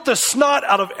guilt the snot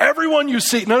out of everyone you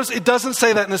see. Notice it doesn't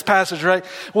say that in this passage, right?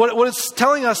 What it's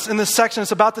telling us in this section,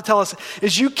 it's about to tell us,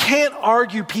 is you can't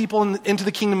argue people into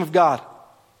the kingdom of God.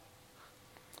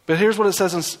 But here's what it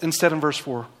says instead in verse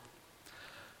 4.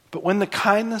 But when the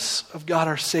kindness of God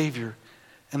our Savior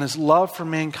and his love for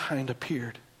mankind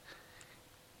appeared,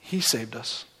 he saved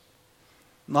us.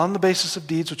 Not on the basis of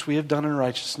deeds which we have done in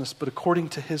righteousness, but according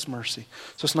to his mercy.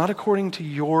 So it's not according to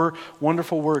your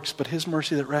wonderful works, but his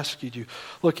mercy that rescued you.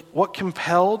 Look, what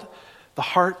compelled the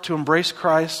heart to embrace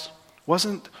Christ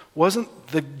wasn't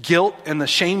the guilt and the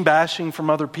shame bashing from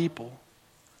other people.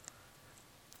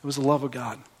 It was the love of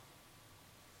God.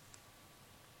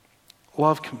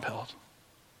 Love compelled.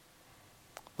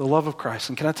 The love of Christ.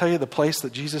 And can I tell you, the place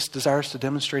that Jesus desires to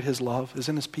demonstrate his love is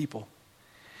in his people.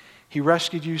 He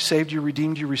rescued you, saved you,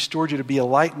 redeemed you, restored you to be a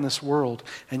light in this world,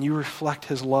 and you reflect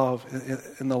his love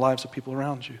in the lives of people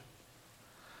around you.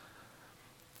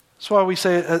 That's why we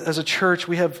say as a church,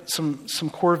 we have some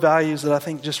core values that I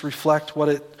think just reflect what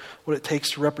it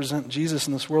takes to represent Jesus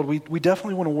in this world. We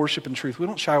definitely want to worship in truth. We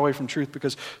don't shy away from truth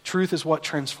because truth is what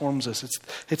transforms us.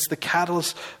 It's the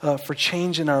catalyst for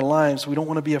change in our lives. We don't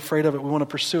want to be afraid of it. We want to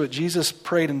pursue it. Jesus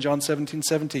prayed in John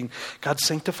 17:17, God,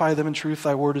 sanctify them in truth.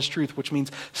 Thy word is truth, which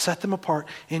means set them apart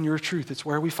in your truth. It's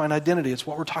where we find identity. It's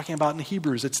what we're talking about in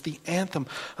Hebrews. It's the anthem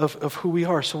of who we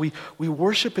are. So we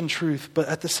worship in truth, but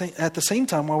at the same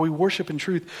time, while we worship in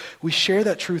truth, we share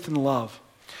that truth in love.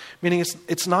 Meaning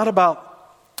it's not about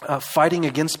fighting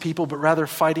against people, but rather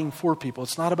fighting for people.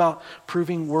 It's not about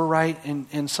proving we're right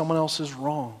and someone else is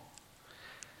wrong.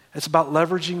 It's about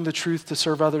leveraging the truth to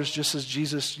serve others just as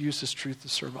Jesus used his truth to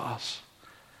serve us.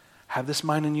 Have this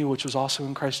mind in you, which was also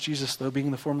in Christ Jesus, though being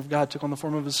in the form of God, took on the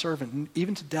form of his servant, and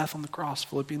even to death on the cross,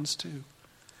 Philippians 2.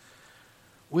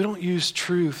 We don't use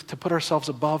truth to put ourselves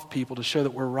above people to show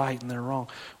that we're right and they're wrong.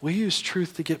 We use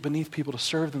truth to get beneath people to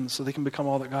serve them so they can become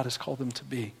all that God has called them to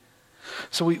be.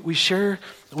 So we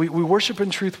worship in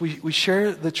truth, we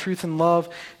share the truth in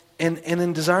love, And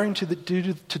in desiring to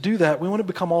do that, we want to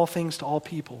become all things to all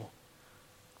people.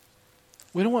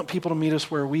 We don't want people to meet us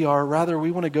where we are. Rather,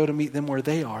 we want to go to meet them where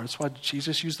they are. That's why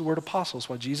Jesus used the word apostles,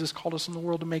 why Jesus called us in the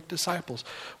world to make disciples.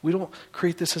 We don't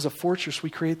create this as a fortress. We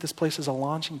create this place as a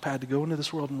launching pad to go into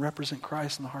this world and represent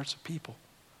Christ in the hearts of people.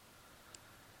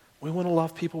 We want to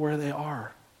love people where they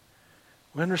are.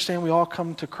 We understand we all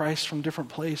come to Christ from different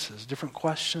places, different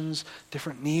questions,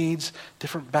 different needs,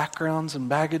 different backgrounds and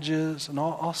baggages and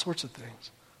all sorts of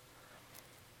things.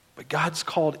 But God's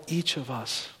called each of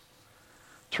us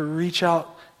to reach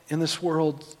out in this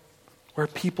world where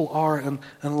people are and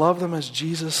love them as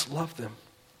Jesus loved them.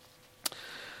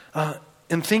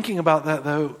 In thinking about that,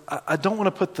 though, I don't want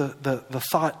to put the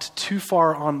thought too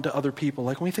far on to other people.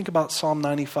 Like when we think about Psalm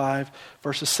 95,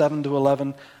 verses 7 to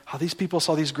 11, how these people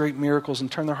saw these great miracles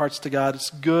and turned their hearts to God. It's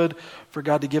good for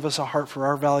God to give us a heart for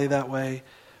our valley that way.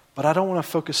 But I don't want to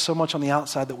focus so much on the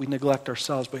outside that we neglect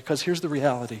ourselves, because here's the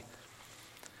reality.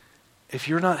 If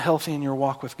you're not healthy in your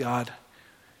walk with God,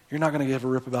 you're not going to give a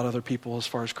rip about other people as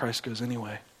far as Christ goes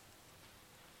anyway.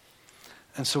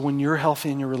 And so when you're healthy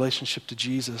in your relationship to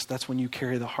Jesus, that's when you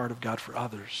carry the heart of God for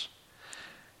others.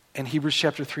 In Hebrews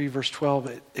chapter 3, verse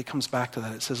 12, it comes back to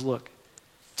that. It says, look,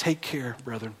 take care,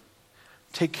 brethren.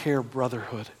 Take care,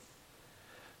 brotherhood,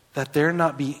 that there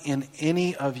not be in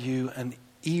any of you an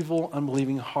evil,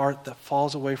 unbelieving heart that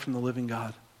falls away from the living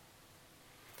God.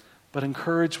 But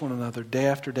encourage one another day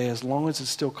after day, as long as it's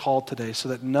still called today, so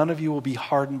that none of you will be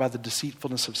hardened by the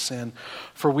deceitfulness of sin.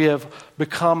 For we have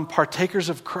become partakers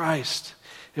of Christ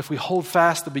if we hold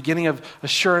fast the beginning of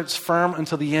assurance firm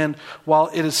until the end, while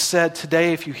it is said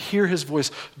today, if you hear his voice,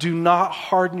 do not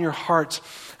harden your hearts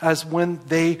as when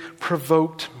they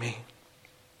provoked me.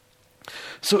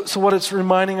 So what it's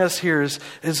reminding us here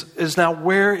is now,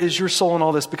 where is your soul in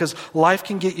all this? Because life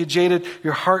can get you jaded,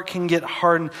 your heart can get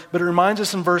hardened. But it reminds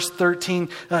us in verse 13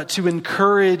 to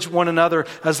encourage one another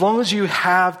as long as you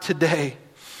have today.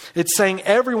 It's saying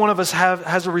every one of us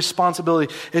has a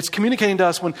responsibility. It's communicating to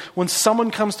us when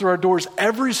someone comes through our doors,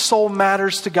 every soul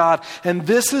matters to God. And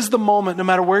this is the moment, no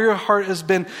matter where your heart has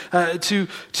been, to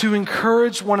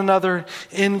encourage one another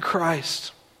in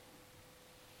Christ.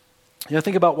 You know,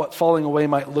 think about what falling away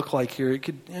might look like here. It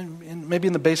could, maybe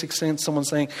in the basic sense, someone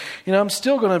saying, I'm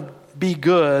still going to be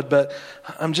good, but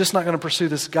I'm just not going to pursue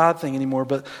this God thing anymore.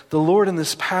 But the Lord in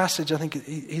this passage, I think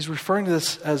he's referring to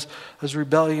this as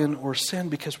rebellion or sin,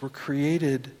 because we're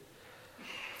created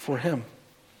for him.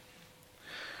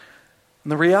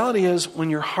 And the reality is, when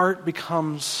your heart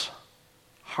becomes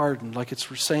hardened, like it's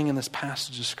saying in this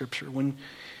passage of Scripture, when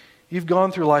you've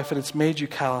gone through life and it's made you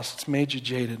callous, it's made you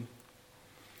jaded,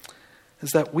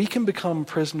 is that we can become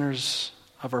prisoners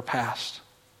of our past.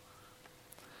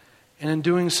 And in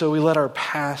doing so, we let our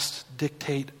past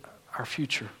dictate our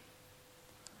future,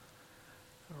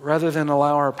 rather than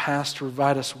allow our past to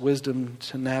provide us wisdom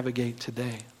to navigate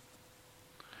today.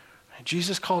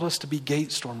 Jesus called us to be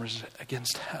gate stormers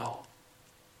against hell.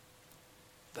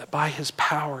 That by his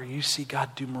power, you see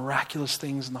God do miraculous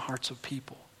things in the hearts of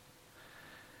people.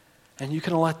 And you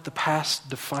can let the past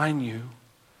define you,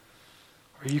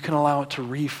 or you can allow it to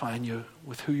refine you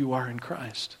with who you are in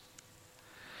Christ.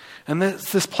 And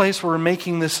this place where we're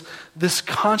making this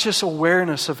conscious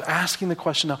awareness of asking the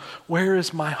question, now, where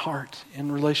is my heart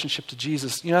in relationship to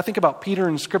Jesus? I think about Peter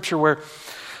in Scripture, where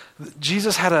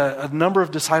Jesus had a number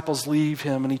of disciples leave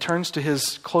him, and he turns to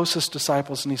his closest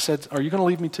disciples and he said, are you going to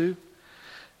leave me too?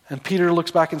 And Peter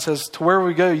looks back and says, to where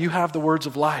we go, you have the words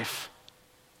of life.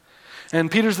 And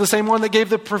Peter's the same one that gave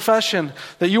the profession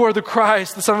that you are the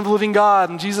Christ, the Son of the living God.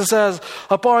 And Jesus says,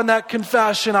 upon that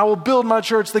confession, I will build my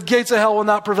church. The gates of hell will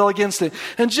not prevail against it.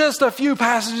 And just a few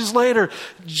passages later,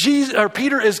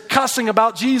 Peter is cussing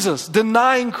about Jesus,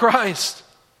 denying Christ.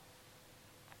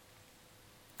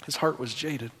 His heart was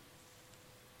jaded.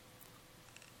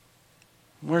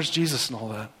 Where's Jesus in all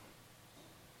that?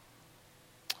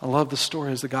 I love the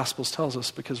story as the Gospels tells us,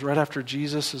 because right after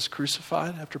Jesus is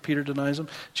crucified, after Peter denies him,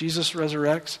 Jesus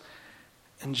resurrects,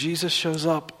 and Jesus shows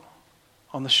up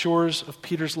on the shores of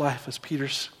Peter's life as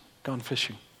Peter's gone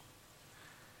fishing.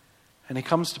 And he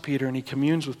comes to Peter and he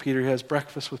communes with Peter, he has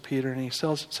breakfast with Peter, and he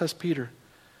says, Peter,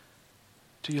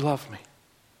 do you love me?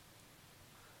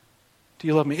 Do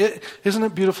you love me? Isn't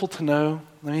it beautiful to know?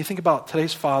 I mean, you think about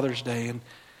today's Father's Day and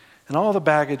all the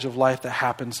baggage of life that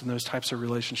happens in those types of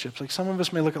relationships. Like, some of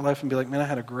us may look at life and be like, man, I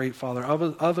had a great father.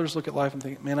 Others look at life and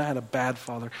think, man, I had a bad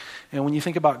father. And when you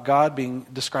think about God being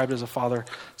described as a father,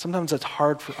 sometimes that's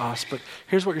hard for us. But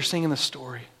here's what you're seeing in the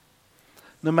story.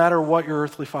 No matter what your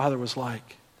earthly father was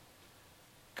like,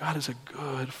 God is a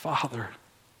good father.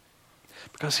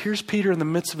 Because here's Peter in the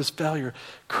midst of his failure,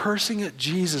 cursing at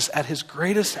Jesus at his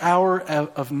greatest hour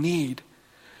of need.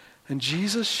 And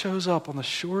Jesus shows up on the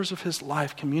shores of his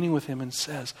life, communing with him and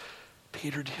says,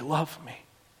 Peter, do you love me?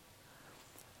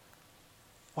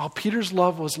 While Peter's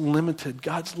love was limited,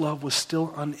 God's love was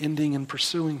still unending and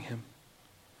pursuing him.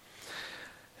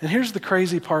 And here's the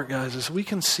crazy part, guys, is we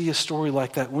can see a story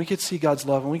like that, and we can see God's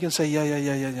love, and we can say,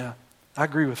 yeah, I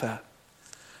agree with that.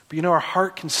 But our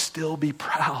heart can still be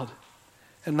proud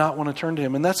and not want to turn to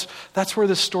him. And that's where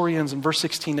this story ends in verse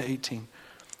 16 to 18.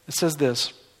 It says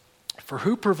this, for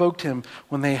who provoked him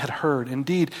when they had heard?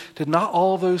 Indeed, did not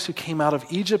all those who came out of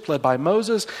Egypt led by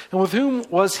Moses? And with whom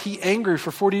was he angry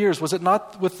for 40 years? Was it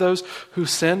not with those who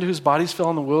sinned, whose bodies fell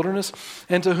in the wilderness?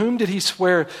 And to whom did he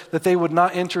swear that they would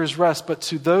not enter his rest, but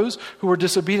to those who were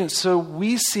disobedient? So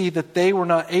we see that they were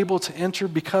not able to enter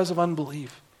because of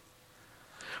unbelief.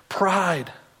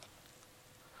 Pride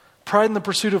in the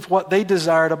pursuit of what they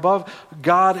desired above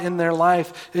God in their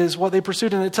life is what they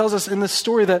pursued. And it tells us in this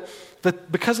story that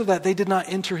because of that, they did not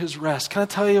enter his rest. Can I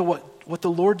tell you what the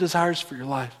Lord desires for your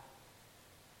life?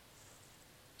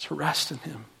 To rest in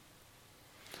him.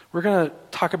 We're going to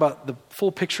talk about the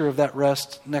full picture of that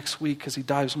rest next week because he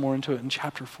dives more into it in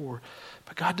chapter 4.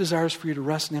 But God desires for you to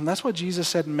rest in him. That's what Jesus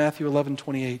said in Matthew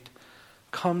 11:28.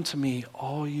 Come to me,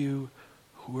 all you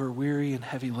who are weary and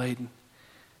heavy laden,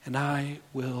 and I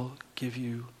will give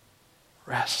you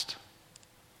rest.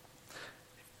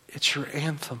 It's your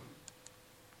anthem.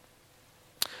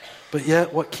 But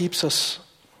yet, what keeps us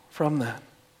from that?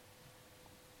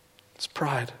 It's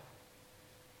pride.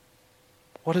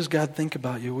 What does God think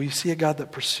about you? We see a God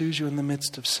that pursues you in the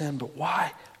midst of sin, but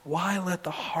why? Why let the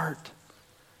heart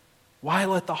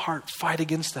fight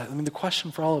against that? I mean, the question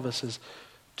for all of us is,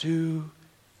 do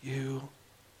you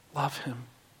love him?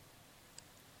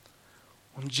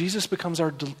 When Jesus becomes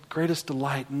our greatest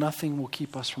delight, nothing will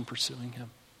keep us from pursuing him.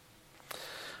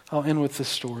 I'll end with this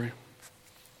story.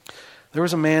 There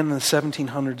was a man in the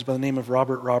 1700s by the name of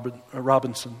Robert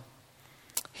Robinson.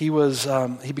 He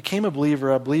became a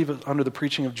believer, I believe, under the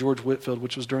preaching of George Whitefield,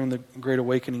 which was during the Great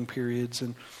Awakening periods.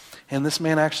 And this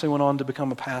man actually went on to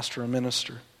become a pastor, a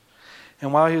minister.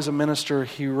 And while he was a minister,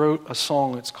 he wrote a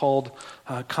song. It's called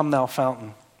Come Thou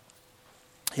Fountain.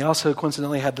 He also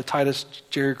coincidentally had the tightest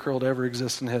jerry curl to ever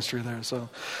exist in history there. So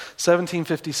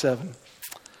 1757,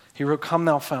 he wrote Come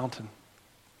Thou Fountain.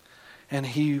 And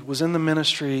he was in the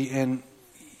ministry, and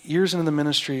years into the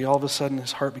ministry, all of a sudden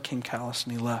his heart became callous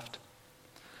and he left.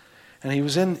 And he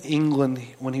was in England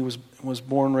when he was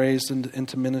born, raised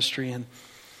into ministry. And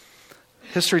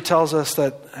history tells us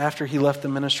that after he left the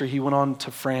ministry, he went on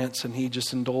to France and he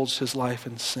just indulged his life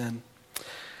in sin.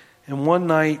 And one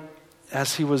night,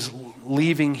 as he was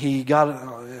leaving, he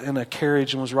got in a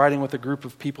carriage and was riding with a group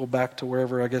of people back to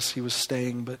wherever I guess he was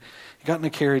staying. But he got in a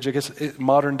carriage, I guess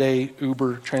modern day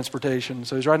Uber transportation.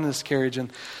 So he's riding in this carriage,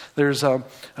 and there's a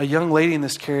young lady in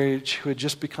this carriage who had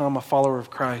just become a follower of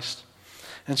Christ.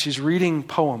 And she's reading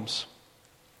poems.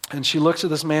 And she looks at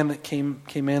this man that came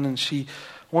in, and she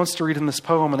wants to read him this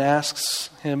poem and asks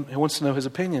him, he wants to know his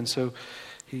opinion. So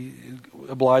he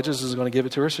obliges, is going to give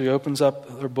it to her. So he opens up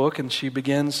her book and she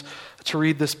begins to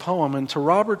read this poem. And to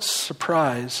Robert's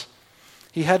surprise,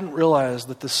 he hadn't realized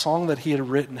that the song that he had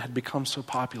written had become so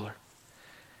popular.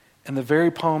 And the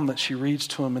very poem that she reads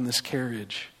to him in this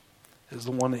carriage is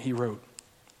the one that he wrote.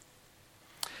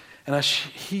 And as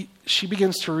she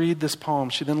begins to read this poem,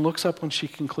 she then looks up when she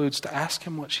concludes to ask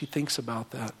him what she thinks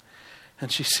about that.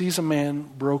 And she sees a man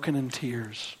broken in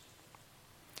tears.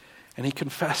 And he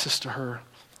confesses to her,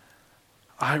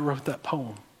 I wrote that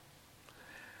poem,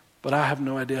 but I have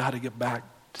no idea how to get back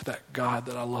to that God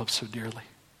that I love so dearly.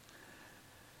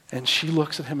 And she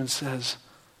looks at him and says,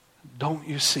 don't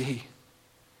you see?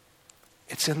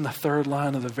 It's in the third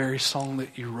line of the very song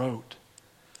that you wrote.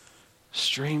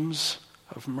 Streams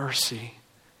of mercy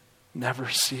never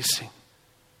ceasing.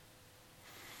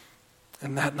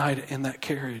 And that night in that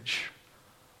carriage,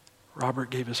 Robert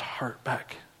gave his heart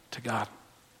back to God.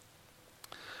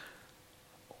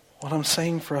 What I'm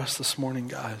saying for us this morning,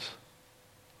 guys,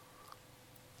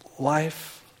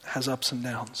 life has ups and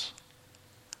downs.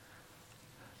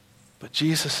 But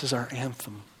Jesus is our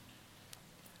anthem.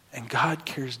 And God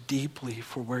cares deeply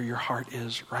for where your heart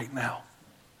is right now.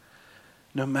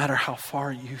 No matter how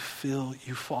far you feel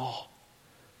you fall,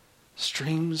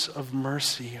 streams of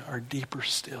mercy are deeper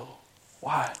still.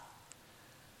 Why?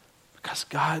 Because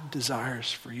God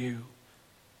desires for you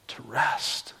to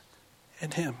rest in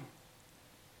him.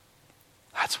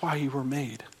 That's why you were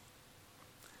made.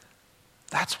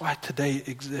 That's why today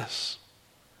exists.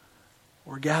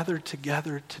 We're gathered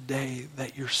together today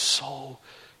that your soul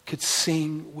could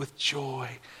sing with joy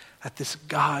at this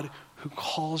God who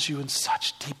calls you in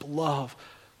such deep love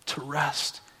to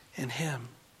rest in him,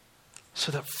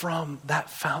 so that from that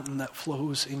fountain that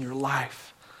flows in your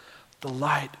life, the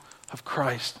light of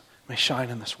Christ may shine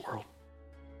in this world.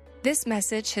 This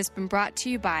message has been brought to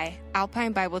you by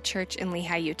Alpine Bible Church in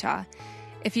Lehi, Utah.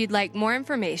 If you'd like more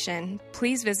information,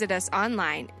 please visit us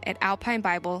online at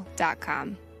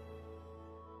alpinebible.com.